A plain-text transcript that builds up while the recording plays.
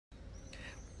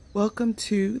Welcome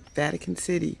to Vatican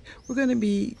City. We're going to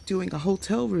be doing a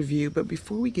hotel review, but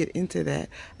before we get into that,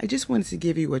 I just wanted to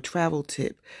give you a travel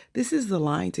tip. This is the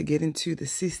line to get into the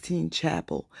Sistine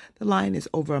Chapel. The line is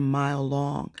over a mile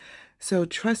long. So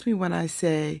trust me when I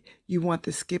say you want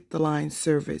to skip the line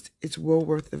service. It's well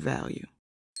worth the value.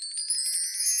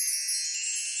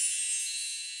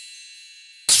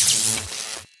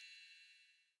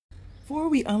 Before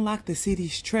we unlock the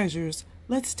city's treasures,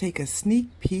 let's take a sneak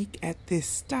peek at this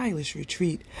stylish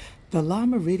retreat, the La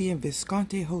Meridien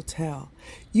Visconti Hotel.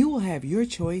 You will have your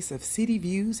choice of city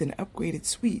views and upgraded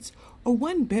suites or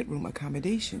one-bedroom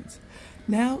accommodations.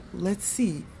 Now, let's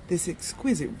see this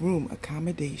exquisite room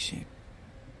accommodation.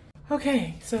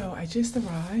 Okay, so I just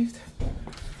arrived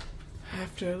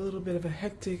after a little bit of a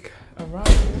hectic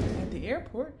arrival at the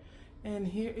airport, and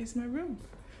here is my room.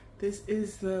 This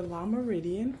is the La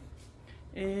Meridien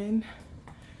in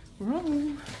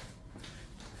Rome,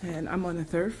 and I'm on the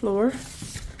 3rd floor.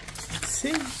 Let's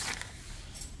see.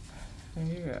 There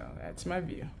you go. That's my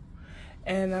view.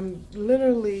 And I'm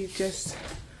literally just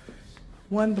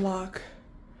 1 block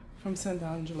from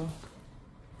Sant'Angelo.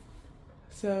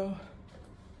 So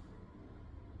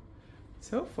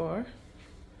far,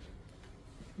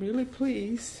 really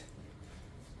pleased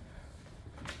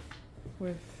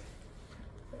with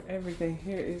everything.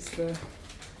 Here is the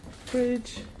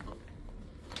fridge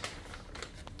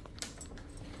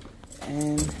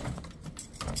and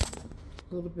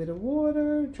a little bit of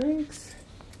water, drinks,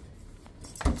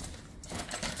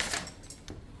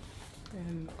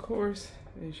 and of course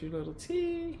there's your little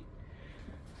tea.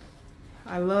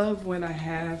 I love when I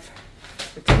have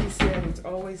a tea set. It's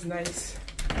always nice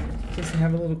just to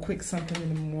have a little quick something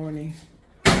in the morning.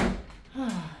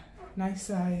 Nice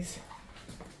size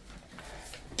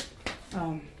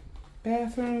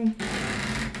bathroom,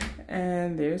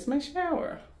 and there's my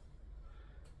shower.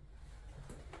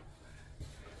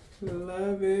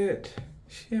 Love it.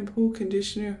 Shampoo,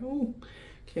 conditioner. Ooh,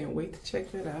 can't wait to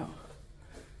check that out.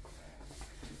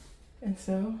 And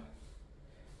so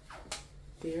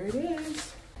there it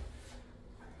is.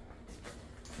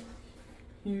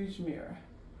 Huge mirror.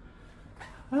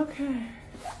 Okay.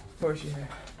 Of course you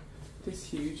have this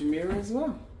huge mirror as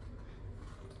well.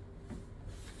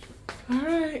 All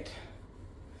right.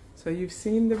 So you've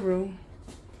seen the room,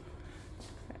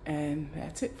 and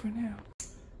that's it for now.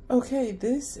 Okay,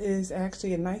 this is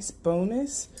actually a nice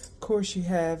bonus. Of course, you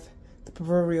have the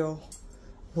proverbial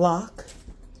lock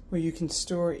where you can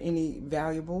store any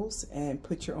valuables and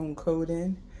put your own code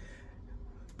in.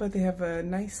 But they have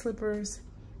nice slippers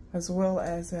as well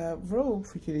as a robe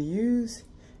for you to use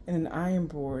and an iron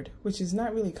board, which is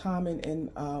not really common in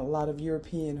a lot of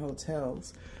European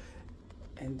hotels.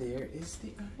 And there is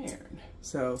the iron.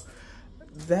 So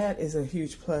that is a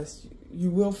huge plus. You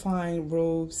will find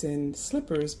robes and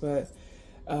slippers, but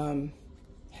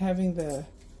having the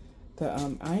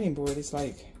ironing board is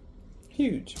like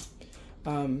huge.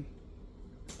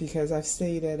 Because I've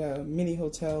stayed at many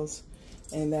hotels,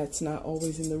 and that's not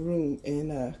always in the room in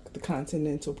the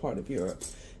continental part of Europe.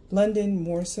 London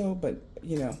more so, but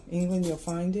you know, England you'll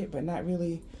find it, but not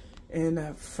really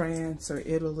in France or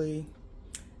Italy.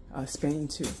 Spain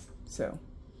too. So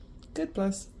good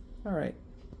plus. All right.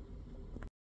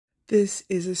 This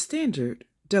is a standard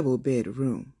double bed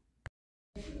room.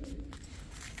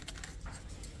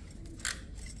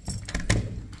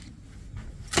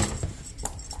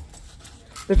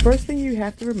 The first thing you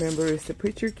have to remember is to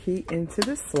put your key into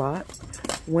the slot.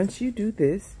 Once you do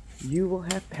this, you will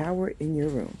have power in your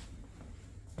room.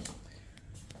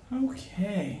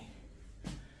 Okay.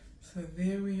 So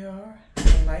there we are.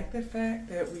 I like the fact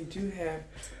that we do have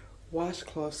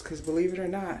washcloths, because believe it or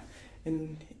not,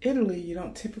 in Italy you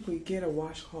don't typically get a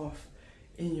washcloth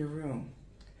in your room.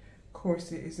 Of course,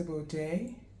 there is a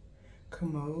bidet,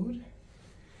 commode,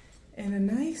 and a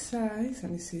nice size,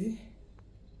 let me see,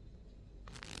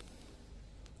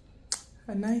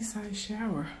 a nice size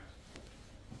shower.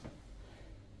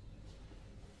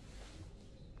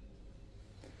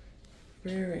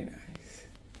 Very nice.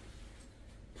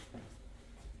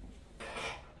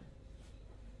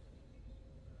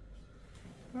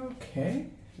 Okay,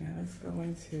 now let's go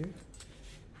into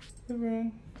the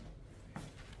room.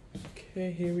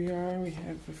 Okay, here we are. We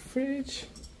have a fridge.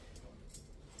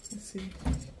 Let's see.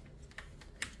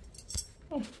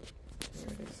 Oh, there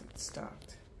it is. It's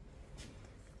stocked.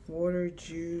 Water,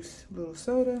 juice, a little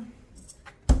soda.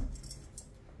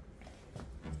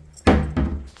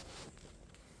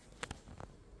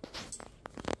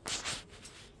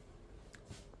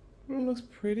 Room looks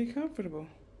pretty comfortable.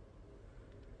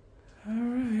 All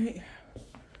right.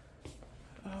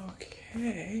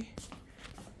 Okay.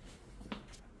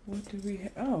 What do we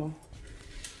have? Oh.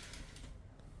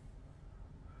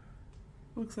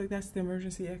 Looks like that's the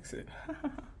emergency exit.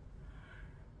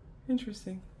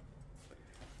 Interesting.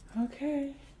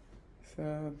 Okay.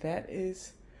 So that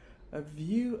is a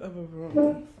view of a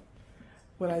room.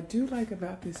 What I do like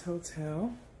about this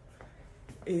hotel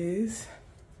is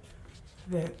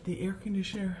that the air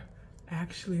conditioner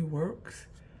actually works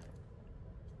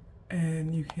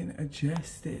and you can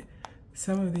adjust it.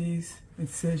 Some of these, it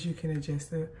says you can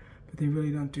adjust it, but they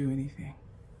really don't do anything.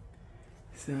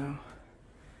 So,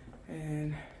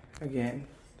 and again,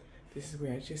 this is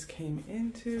where I just came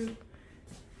into.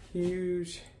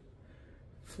 Huge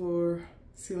floor,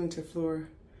 ceiling to floor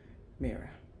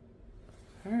mirror.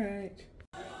 All right.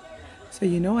 So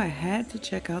you know I had to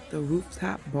check out the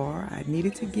rooftop bar. I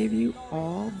needed to give you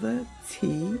all the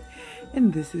tea,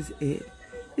 and this is it.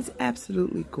 It's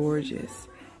absolutely gorgeous.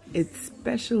 It's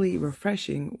especially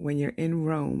refreshing when you're in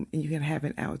Rome and you can have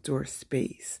an outdoor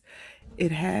space.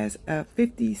 It has a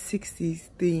 50s, 60s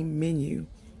theme menu,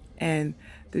 and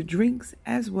the drinks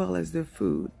as well as the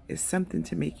food is something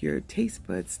to make your taste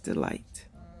buds delight.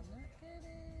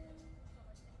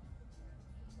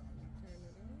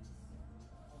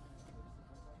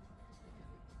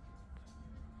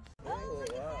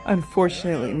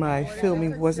 Unfortunately, my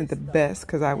filming wasn't the best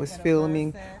because I was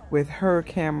filming with her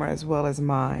camera as well as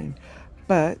mine.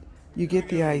 But you get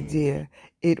the idea.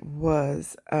 It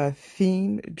was a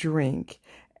themed drink,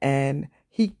 and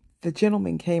the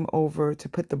gentleman came over to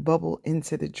put the bubble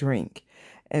into the drink.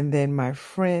 And then my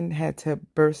friend had to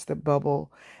burst the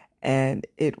bubble, and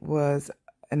it was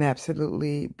an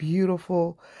absolutely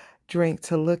beautiful drink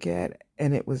to look at,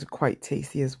 and it was quite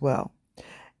tasty as well.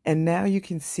 And now you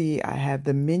can see I have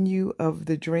the menu of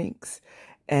the drinks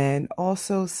and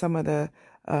also some of the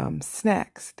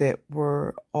snacks that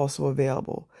were also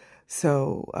available.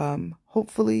 So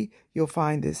hopefully you'll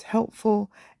find this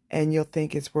helpful and you'll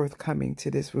think it's worth coming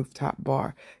to this rooftop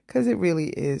bar because it really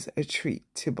is a treat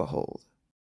to behold.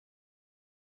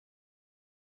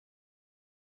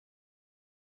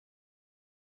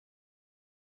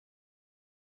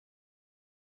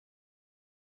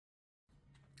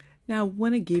 Now, I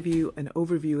want to give you an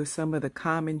overview of some of the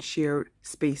common shared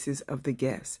spaces of the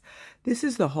guests. This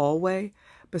is the hallway.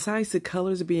 Besides the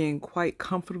colors being quite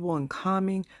comfortable and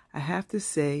calming, I have to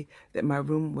say that my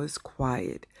room was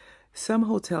quiet. Some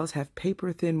hotels have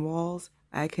paper-thin walls.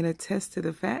 I can attest to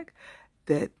the fact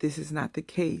that this is not the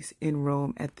case in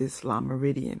Rome at this La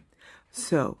Meridien.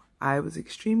 So I was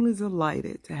extremely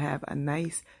delighted to have a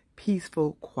nice,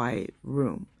 peaceful, quiet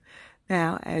room.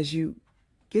 Now, as you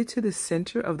get to the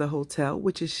center of the hotel,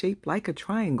 which is shaped like a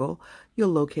triangle, you'll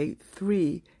locate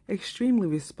 3 extremely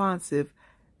responsive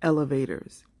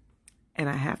elevators. And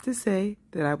I have to say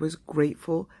that I was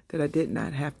grateful that I did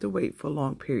not have to wait for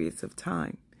long periods of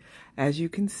time. As you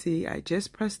can see, I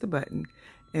just pressed the button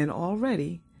and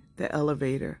already the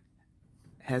elevator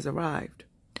has arrived.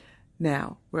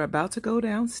 Now, we're about to go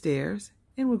downstairs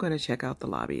and we're going to check out the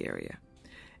lobby area.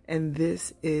 And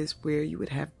this is where you would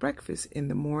have breakfast in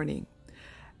the morning.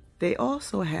 They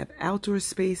also have outdoor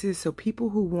spaces so people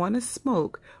who want to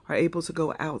smoke are able to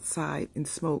go outside and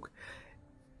smoke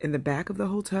in the back of the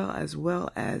hotel as well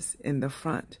as in the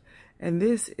front. And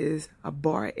this is a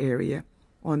bar area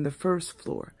on the first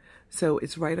floor. So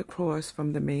it's right across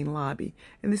from the main lobby.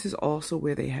 And this is also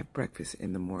where they have breakfast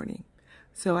in the morning.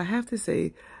 So I have to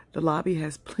say the lobby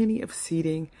has plenty of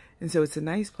seating. And so it's a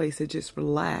nice place to just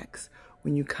relax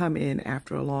when you come in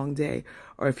after a long day,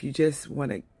 or if you just want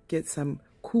to get some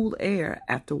cool air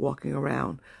after walking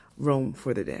around Rome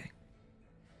for the day.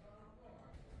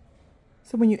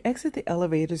 So when you exit the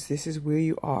elevators, this is where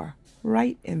you are,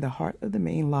 right in the heart of the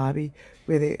main lobby,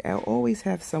 where they always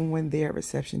have someone there at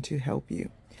reception to help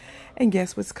you. And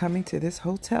guess what's coming to this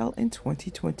hotel in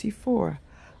 2024?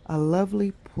 A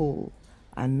lovely pool,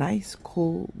 a nice,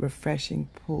 cool, refreshing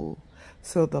pool.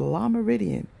 So the La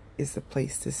Meridien is the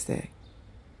place to stay.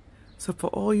 So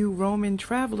for all you Roman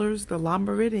travelers, the La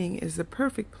Meridien is the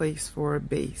perfect place for a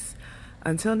base.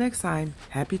 Until next time,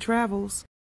 happy travels.